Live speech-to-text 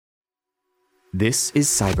This is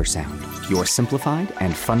Cybersound, your simplified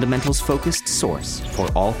and fundamentals-focused source for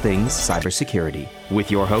all things cybersecurity, with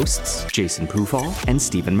your hosts, Jason Pufall and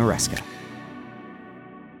Stephen Maresca.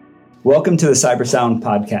 Welcome to the Cybersound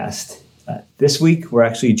podcast. This week, we're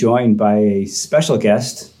actually joined by a special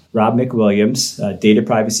guest, Rob McWilliams, a data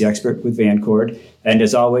privacy expert with Vancord, and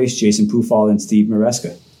as always, Jason Pufall and Steve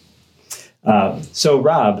Maresca. So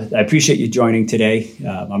Rob, I appreciate you joining today.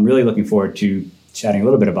 I'm really looking forward to chatting a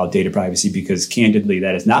little bit about data privacy because, candidly,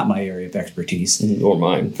 that is not my area of expertise. Or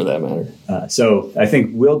mine, for that matter. So I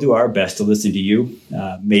think we'll do our best to listen to you.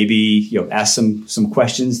 Maybe ask some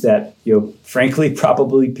questions that frankly,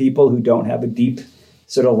 probably people who don't have a deep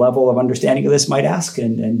sort of level of understanding of this might ask,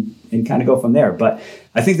 and kind of go from there. But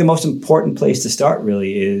I think the most important place to start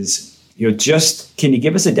really is just can you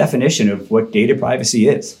give us a definition of what data privacy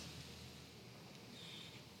is?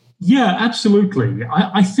 Yeah, absolutely.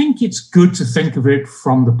 I think it's good to think of it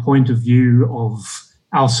from the point of view of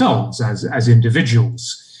ourselves as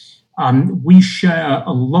individuals. We share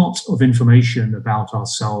a lot of information about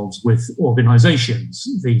ourselves with organizations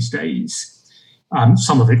these days,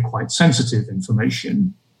 some of it quite sensitive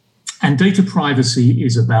information. And data privacy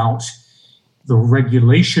is about the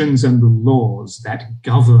regulations and the laws that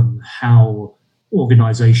govern how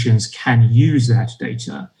organizations can use that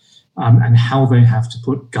data. And how they have to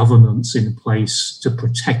put governance in place to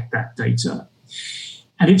protect that data.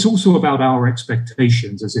 And it's also about our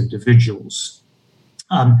expectations as individuals.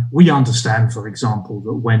 We understand, for example,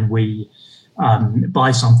 that when we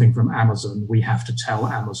buy something from Amazon, we have to tell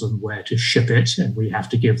Amazon where to ship it, and we have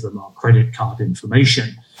to give them our credit card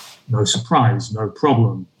information. No surprise, no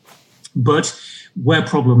problem. But where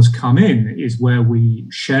problems come in is where we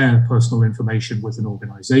share personal information with an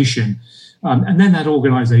organization, and then that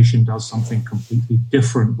organization does something completely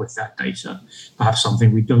different with that data, perhaps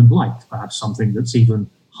something we don't like, perhaps something that's even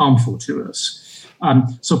harmful to us.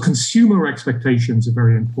 So consumer expectations are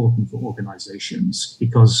very important for organizations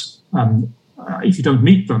because if you don't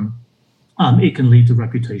meet them, it can lead to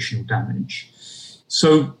reputational damage.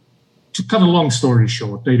 So to cut a long story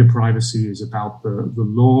short, data privacy is about the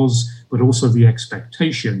laws, but also the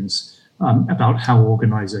expectations about how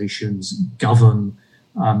organizations govern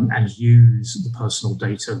and use the personal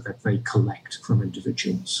data that they collect from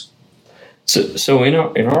individuals. So in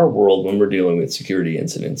our world, when we're dealing with security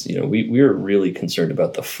incidents, we're really concerned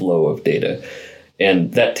about the flow of data.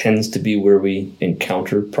 And that tends to be where we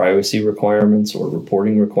encounter privacy requirements or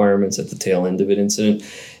reporting requirements at the tail end of an incident.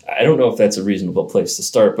 I don't know if that's a reasonable place to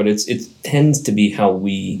start, but it tends to be how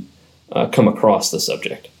we come across the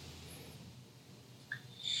subject.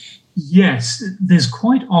 Yes, there's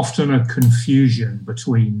quite often a confusion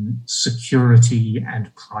between security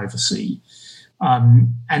and privacy.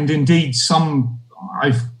 And indeed,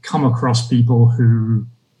 I've come across people who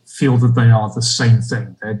feel that they are the same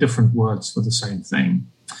thing. They're different words for the same thing.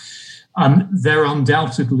 They're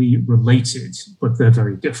undoubtedly related, but they're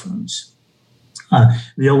very different.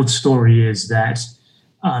 The old story is that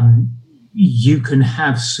you can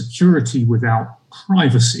have security without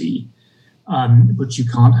privacy, but you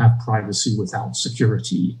can't have privacy without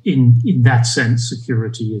security. In that sense,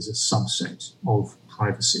 security is a subset of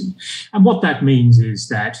privacy. And what that means is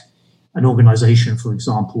that an organization, for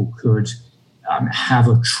example, could have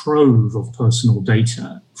a trove of personal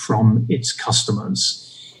data from its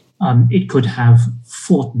customers. It could have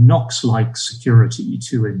Fort Knox-like security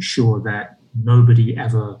to ensure that nobody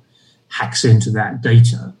ever hacks into that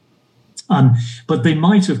data. But they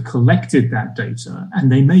might have collected that data and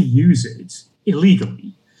they may use it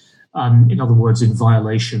illegally, in other words, in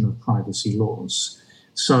violation of privacy laws.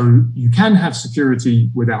 So you can have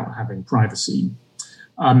security without having privacy.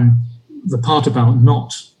 The part about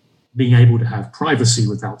not being able to have privacy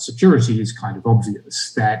without security is kind of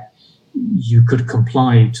obvious, that you could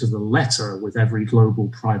comply to the letter with every global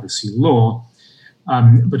privacy law,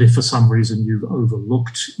 but if for some reason you've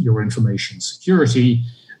overlooked your information security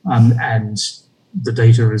and the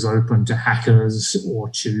data is open to hackers or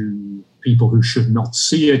to people who should not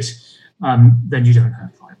see it, then you don't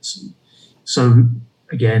have privacy. So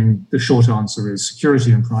again, the short answer is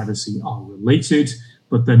security and privacy are related,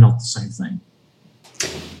 but they're not the same thing.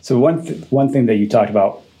 So one thing that you talked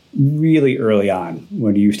about really early on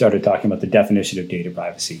when you started talking about the definition of data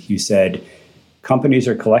privacy, you said companies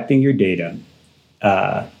are collecting your data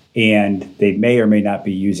and they may or may not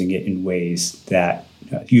be using it in ways that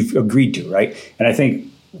you've agreed to, right? And I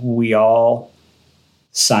think we all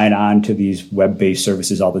sign on to these web-based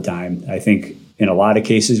services all the time. I think in a lot of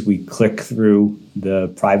cases, we click through the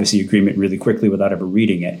privacy agreement really quickly without ever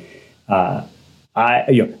reading it.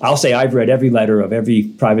 I'll say I've read every letter of every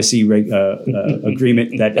privacy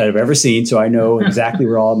agreement that I've ever seen, so I know exactly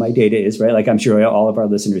where all of my data is, right? Like I'm sure all of our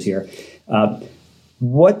listeners here.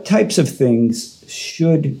 What types of things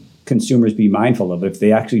should consumers be mindful of if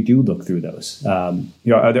they actually do look through those?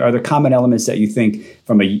 Are there common elements that you think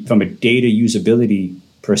from a data usability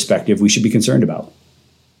perspective we should be concerned about?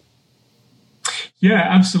 Yeah,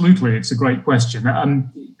 absolutely. It's a great question.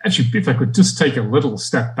 Actually, if I could just take a little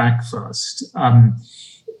step back first,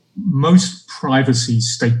 most privacy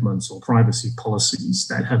statements or privacy policies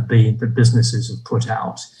that businesses have put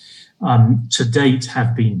out to date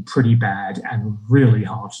have been pretty bad and really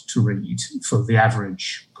hard to read for the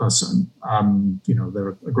average person. They're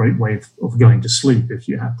a great way of going to sleep if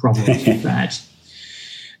you have problems with that.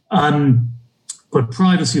 But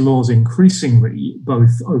privacy laws increasingly,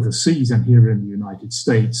 both overseas and here in the United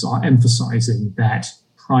States, are emphasizing that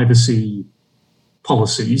privacy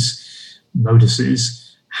policies,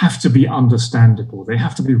 notices, have to be understandable. They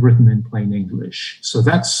have to be written in plain English. So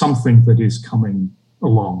that's something that is coming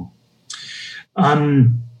along.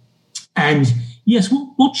 And yes,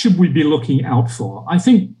 what should we be looking out for? I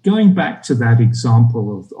think going back to that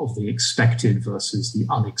example of the expected versus the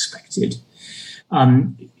unexpected,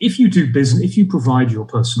 if you do business, if you provide your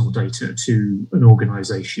personal data to an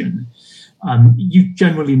organization, you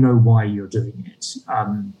generally know why you're doing it.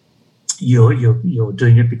 You're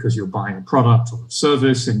doing it because you're buying a product or a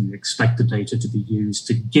service, and you expect the data to be used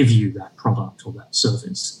to give you that product or that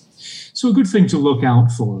service. So a good thing to look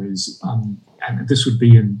out for is, and this would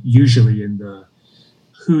be usually in the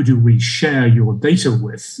 "Who do we share your data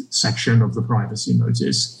with?" section of the privacy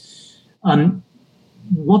notice.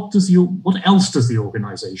 What else does the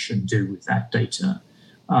organization do with that data?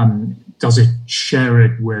 Does it share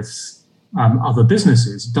it with other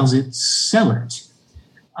businesses? Does it sell it?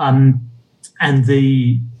 And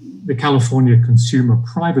the California Consumer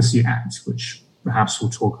Privacy Act, which perhaps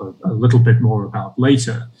we'll talk a little bit more about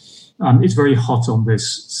later, is very hot on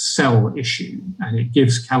this sell issue, and it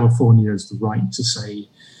gives Californians the right to say,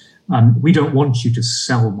 we don't want you to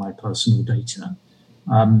sell my personal data,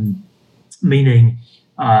 meaning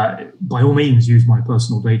by all means use my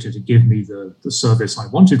personal data to give me the service I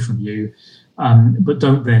wanted from you, but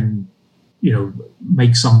don't then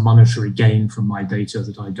make some monetary gain from my data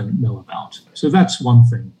that I don't know about. So that's one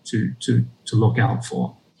thing to look out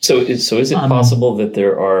for. So is it possible that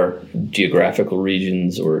there are geographical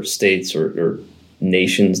regions or states or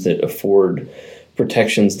nations that afford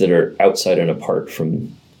protections that are outside and apart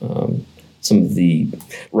from some of the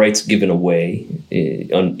rights given away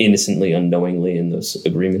innocently, unknowingly in those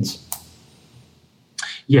agreements?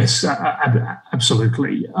 Yes,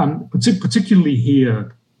 absolutely. Particularly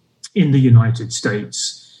here in the United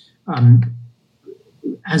States,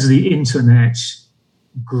 as the internet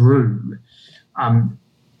grew,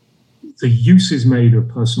 the uses made of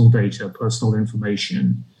personal data, personal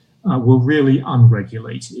information, were really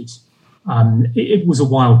unregulated. It was a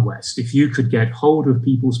Wild West. If you could get hold of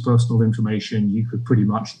people's personal information, you could pretty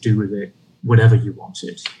much do with it whatever you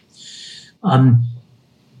wanted.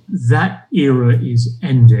 That era is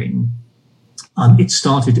ending. It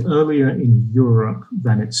started earlier in Europe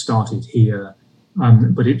than it started here,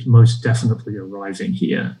 but it's most definitely arriving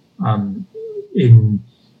here.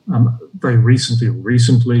 Very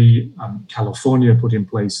recently, California put in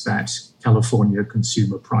place that California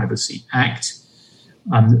Consumer Privacy Act.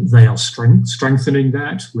 They are strengthening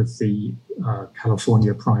that with the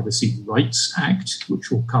California Privacy Rights Act,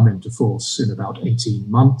 which will come into force in about 18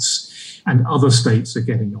 months, and other states are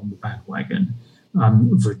getting on the bandwagon.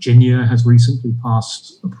 Virginia has recently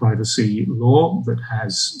passed a privacy law that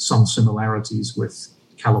has some similarities with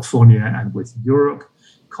California and with Europe.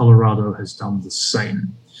 Colorado has done the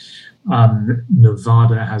same.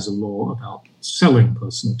 Nevada has a law about selling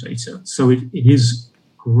personal data. So it is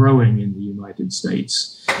growing in the United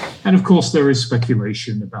States. And of course, there is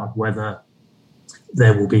speculation about whether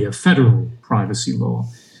there will be a federal privacy law.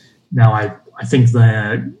 Now, I think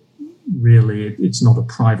it's not a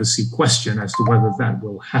privacy question as to whether that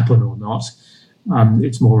will happen or not.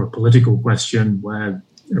 It's more a political question where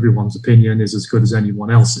everyone's opinion is as good as anyone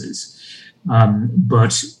else's.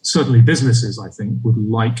 But certainly businesses, I think, would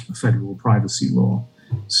like a federal privacy law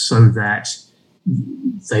so that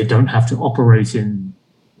they don't have to operate in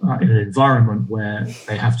an environment where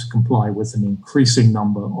they have to comply with an increasing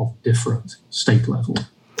number of different state-level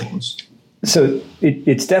laws. So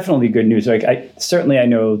it's definitely good news. Like I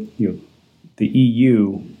know the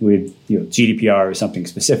EU with GDPR or something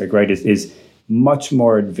specific, right, is much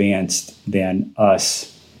more advanced than us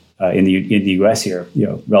in the US here,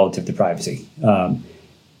 relative to privacy.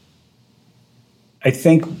 I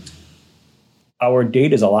think our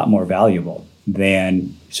data is a lot more valuable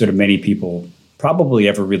than sort of many people probably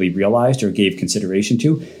ever really realized or gave consideration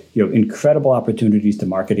to. Incredible opportunities to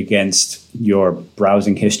market against your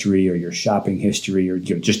browsing history or your shopping history or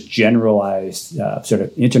just generalized sort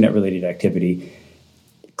of internet-related activity.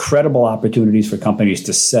 Incredible opportunities for companies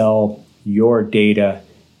to sell your data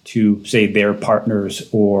to, say, their partners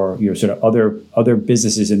or sort of other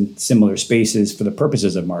businesses in similar spaces for the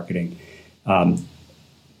purposes of marketing.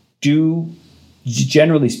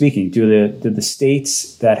 Generally speaking, do the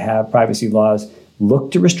states that have privacy laws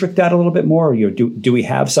look to restrict that a little bit more? Do we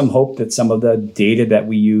have some hope that some of the data that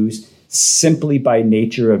we use simply by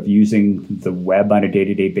nature of using the web on a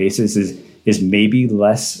day-to-day basis is maybe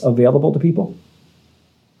less available to people?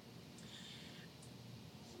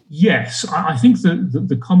 Yes, I think that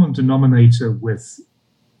the common denominator with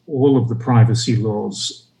all of the privacy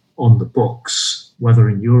laws on the books, whether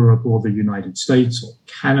in Europe or the United States or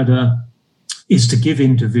Canada, is to give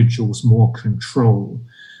individuals more control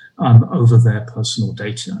over their personal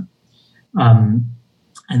data. And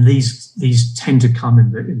these tend to come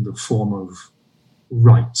in the form of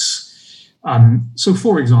rights. So,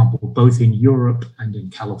 for example, both in Europe and in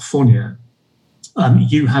California,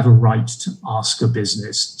 you have a right to ask a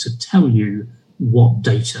business to tell you what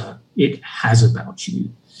data it has about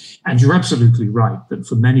you. And you're absolutely right that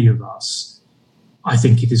for many of us, I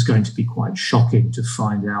think it is going to be quite shocking to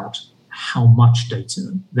find out how much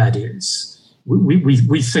data that is.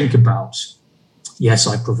 We think about, yes,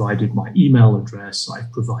 I provided my email address,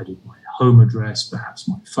 I've provided my home address, perhaps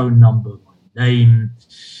my phone number, my name.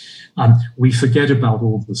 We forget about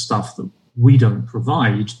all the stuff that we don't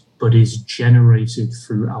provide, but is generated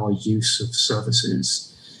through our use of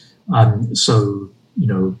services. So,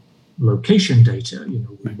 location data,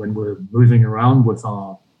 when we're moving around with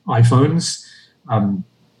our iPhones,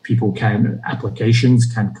 applications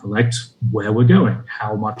can collect where we're going,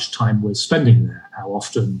 how much time we're spending there, how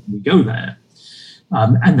often we go there.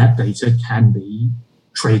 And that data can be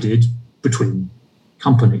traded between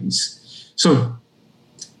companies. So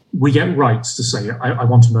we get rights to say, I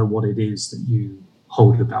want to know what it is that you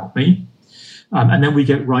hold about me. And then we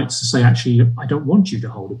get rights to say, actually, I don't want you to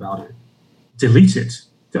hold about it. Delete it.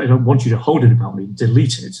 I don't want you to hold it about me.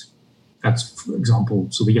 Delete it. That's, for example,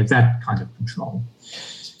 so we get that kind of control.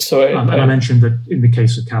 So and I mentioned that in the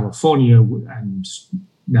case of California and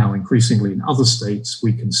now increasingly in other states,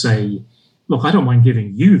 we can say, look, I don't mind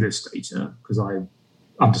giving you this data because I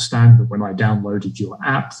understand that when I downloaded your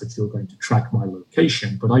app that you're going to track my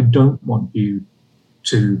location, but I don't want you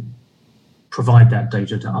to provide that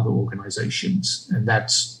data to other organizations. And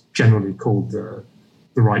that's generally called the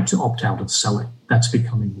right to opt out of selling. That's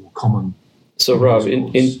becoming more common. So, Rob,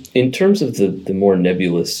 in terms of the more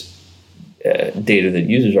nebulous data that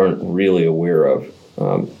users aren't really aware of,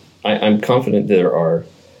 I'm confident there are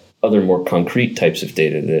other more concrete types of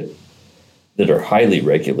data that are highly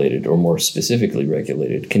regulated or more specifically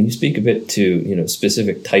regulated. Can you speak a bit to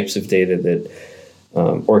specific types of data that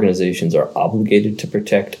organizations are obligated to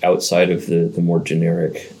protect outside of the more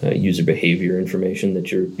generic user behavior information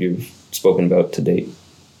that you've spoken about to date?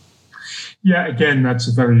 Yeah, again, that's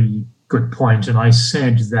a very good point. And I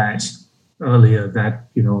said that earlier that,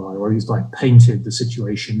 I painted the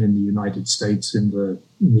situation in the United States in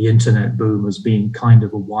the internet boom as being kind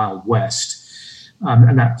of a Wild West.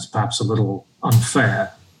 And that's perhaps a little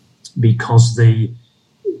unfair because the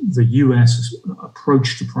US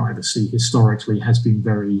approach to privacy historically has been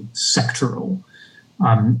very sectoral,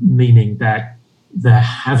 meaning that there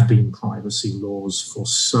have been privacy laws for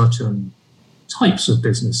certain types of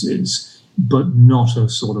businesses, but not a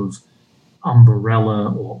sort of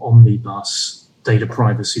umbrella or omnibus data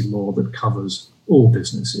privacy law that covers all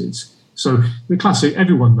businesses. So the classic,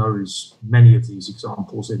 everyone knows many of these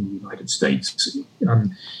examples in the United States.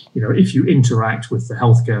 If you interact with the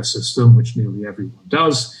healthcare system, which nearly everyone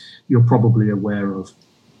does, you're probably aware of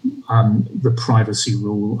the privacy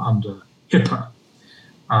rule under HIPAA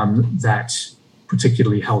that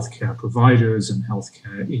particularly healthcare providers and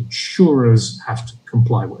healthcare insurers have to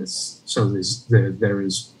comply with. So there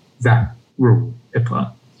is that rule,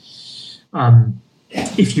 HIPAA.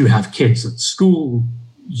 If you have kids at school,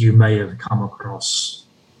 you may have come across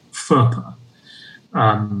FERPA.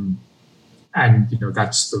 And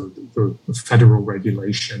that's the federal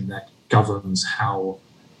regulation that governs how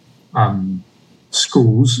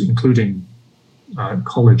schools, including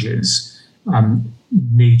colleges,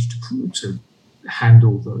 need to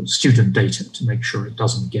handle the student data to make sure it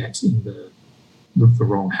doesn't get in the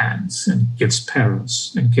wrong hands and gives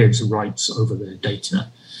parents and kids rights over their data.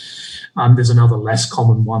 There's another less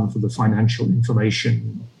common one for the financial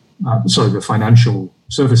information, the financial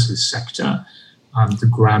services sector, the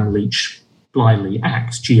Gramm-Leach-Bliley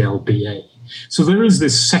Act, GLBA. So there is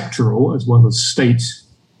this sectoral as well as state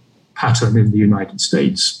pattern in the United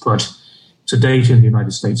States, but to date in the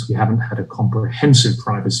United States, we haven't had a comprehensive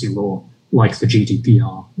privacy law like the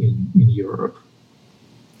GDPR in Europe.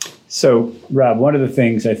 So, Rob, one of the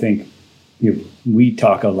things I think we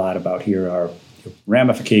talk a lot about here are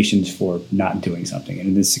ramifications for not doing something. And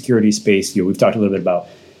in the security space, we've talked a little bit about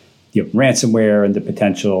ransomware and the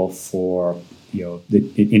potential for an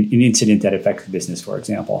incident that affects the business, for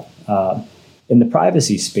example. In the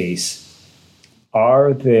privacy space,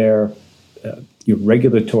 are there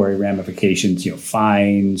regulatory ramifications,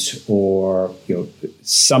 fines, or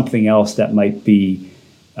something else that might be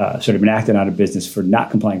sort of enacted on a business for not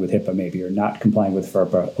complying with HIPAA, maybe, or not complying with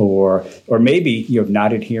FERPA, or maybe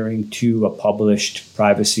not adhering to a published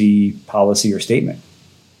privacy policy or statement?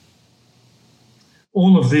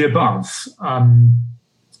 All of the above.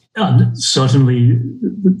 And certainly,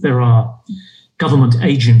 there are government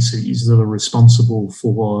agencies that are responsible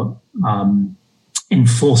for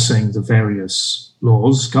enforcing the various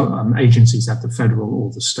laws, agencies at the federal or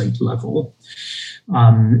the state level.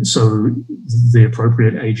 So the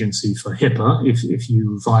appropriate agency for HIPAA, if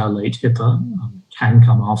you violate HIPAA, can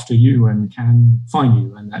come after you and can fine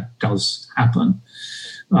you, and that does happen.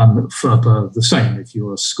 FERPA, the same. If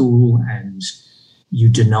you're a school and you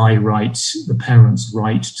deny the parents'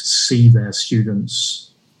 right to see their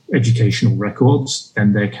students' educational records,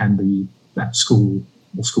 then there can be that school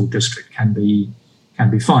or school district can be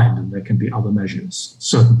fined, and there can be other measures,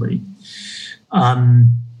 certainly.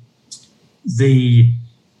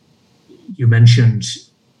 You mentioned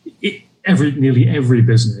nearly every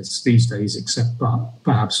business these days, except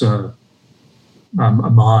perhaps a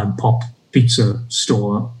ma and pop pizza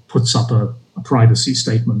store, puts up a privacy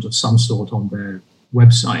statement of some sort on their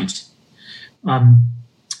website.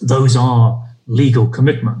 Those are legal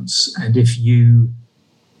commitments, and if you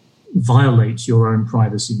violate your own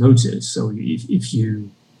privacy notice, so if you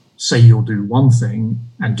say you'll do one thing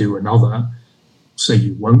and do another, say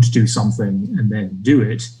you won't do something and then do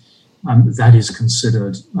it, that is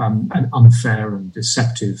considered an unfair and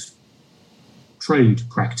deceptive trade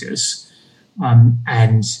practice,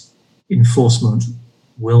 and enforcement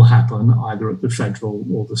will happen either at the federal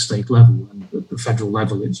or the state level. And at the federal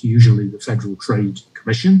level, it's usually the Federal Trade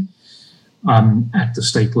Commission. At the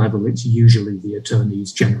state level, it's usually the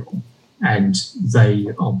attorneys general, and they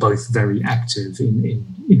are both very active in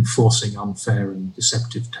enforcing unfair and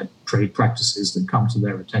deceptive trade practices that come to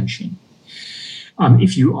their attention.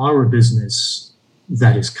 If you are a business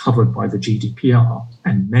that is covered by the GDPR,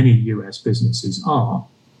 and many US businesses are,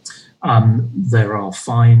 there are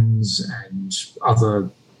fines and other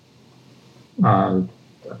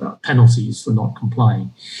penalties for not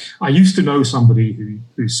complying. I used to know somebody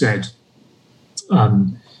who said,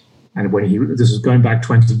 and this is going back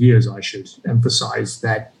 20 years, I should emphasize,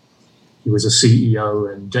 that he was a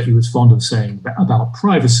CEO, and he was fond of saying about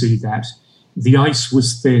privacy that the ice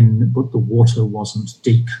was thin, but the water wasn't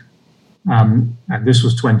deep. And this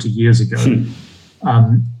was 20 years ago.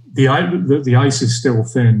 The ice is still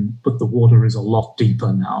thin, but the water is a lot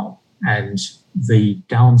deeper now. And the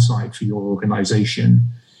downside for your organization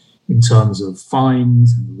in terms of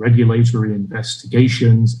fines and regulatory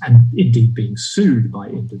investigations, and indeed being sued by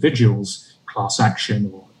individuals, class action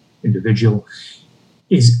or individual,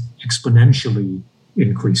 is exponentially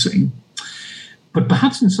increasing. But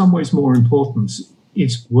perhaps in some ways more important,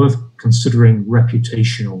 it's worth considering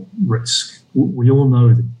reputational risk. We all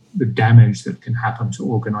know the damage that can happen to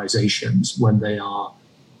organizations when their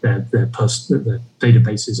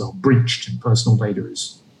databases are breached and personal data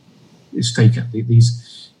is taken.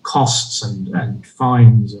 These costs and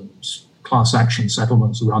fines and class action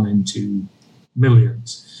settlements run into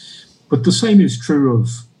millions. But the same is true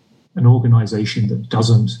of an organization that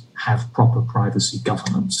doesn't have proper privacy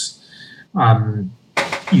governance.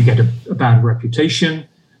 You get a bad reputation,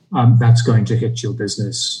 that's going to hit your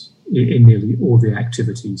business in nearly all the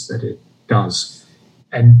activities that it does.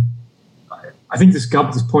 And I think this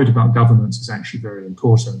point about governance is actually very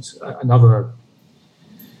important. Another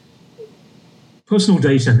personal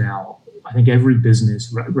data now, I think every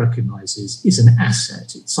business recognizes, is an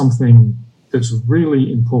asset. It's something that's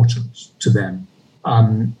really important to them.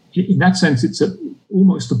 In that sense, it's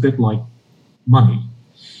almost a bit like money.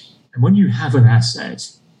 And when you have an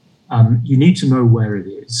asset, you need to know where it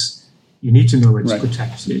is. You need to know it's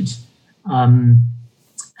protected.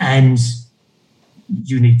 And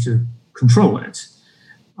you need to control it.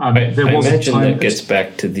 I imagine that gets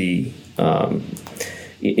back to the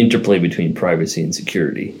interplay between privacy and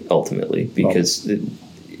security, ultimately, because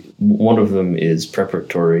one of them is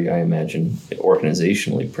preparatory, I imagine,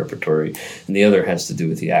 organizationally preparatory, and the other has to do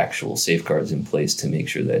with the actual safeguards in place to make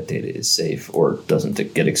sure that data is safe or doesn't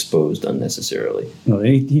get exposed unnecessarily. Well,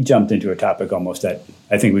 he jumped into a topic almost that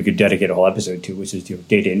I think we could dedicate a whole episode to, which is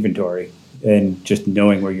data inventory and just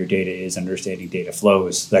knowing where your data is, understanding data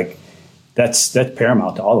flows. Like that's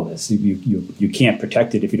paramount to all of this. You can't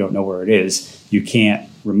protect it if you don't know where it is. You can't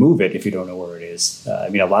remove it if you don't know where it is. I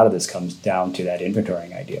mean, a lot of this comes down to that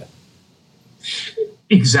inventorying idea.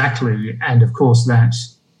 Exactly. And of course, that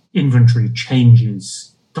inventory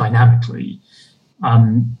changes dynamically.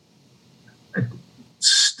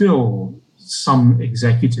 Still, some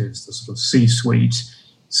executives, the sort of C-suite,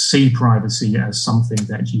 see privacy as something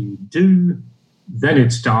that you do, then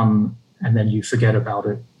it's done, and then you forget about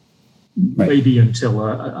it, right, maybe until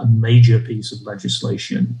a major piece of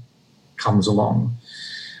legislation comes along.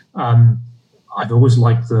 I've always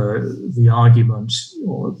liked the argument,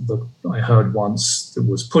 I heard once that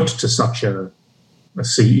was put to such a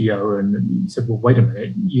CEO, and he said, "Well, wait a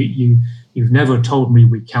minute, you've never told me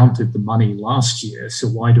we counted the money last year, so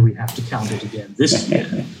why do we have to count it again this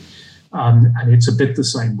year?" And it's a bit the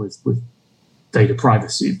same with data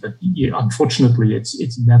privacy, but unfortunately,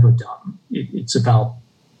 it's never done. It's about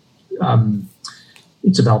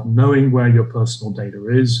knowing where your personal data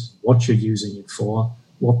is, what you're using it for,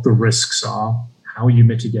 what the risks are, how you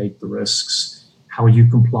mitigate the risks, how you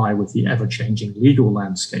comply with the ever-changing legal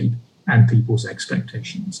landscape and people's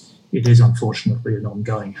expectations. It is unfortunately an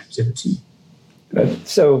ongoing activity.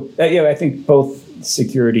 So, I think both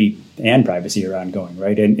security and privacy are ongoing,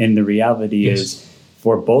 right? And the reality is,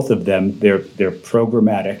 for both of them, they're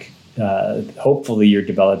programmatic. Hopefully, you're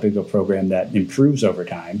developing a program that improves over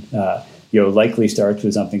time. Likely starts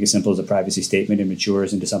with something as simple as a privacy statement and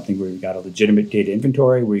matures into something where you've got a legitimate data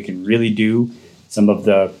inventory, where you can really do some of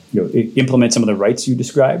the, implement some of the rights you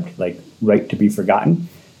described, like right to be forgotten.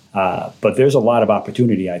 But there's a lot of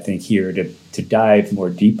opportunity, I think, here to dive more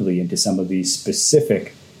deeply into some of these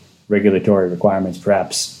specific regulatory requirements,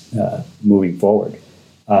 perhaps moving forward.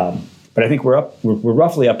 But I think we're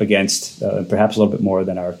roughly up against perhaps a little bit more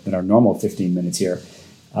than our normal 15 minutes here.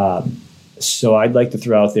 So I'd like to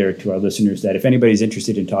throw out there to our listeners that if anybody's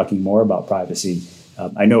interested in talking more about privacy,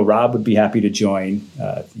 I know Rob would be happy to join.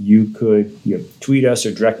 You could tweet us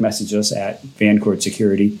or direct message us at Vancourt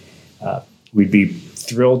Security. We'd be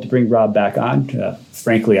thrilled to bring Rob back on.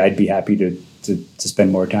 Frankly, I'd be happy to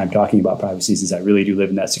spend more time talking about privacy since I really do live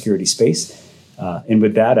in that security space. And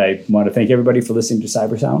with that, I want to thank everybody for listening to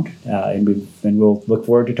CyberSound, and we'll look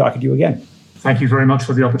forward to talking to you again. Thank you very much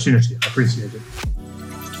for the opportunity. I appreciate it.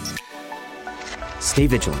 Stay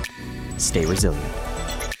vigilant. Stay resilient.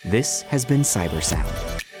 This has been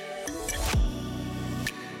CyberSound.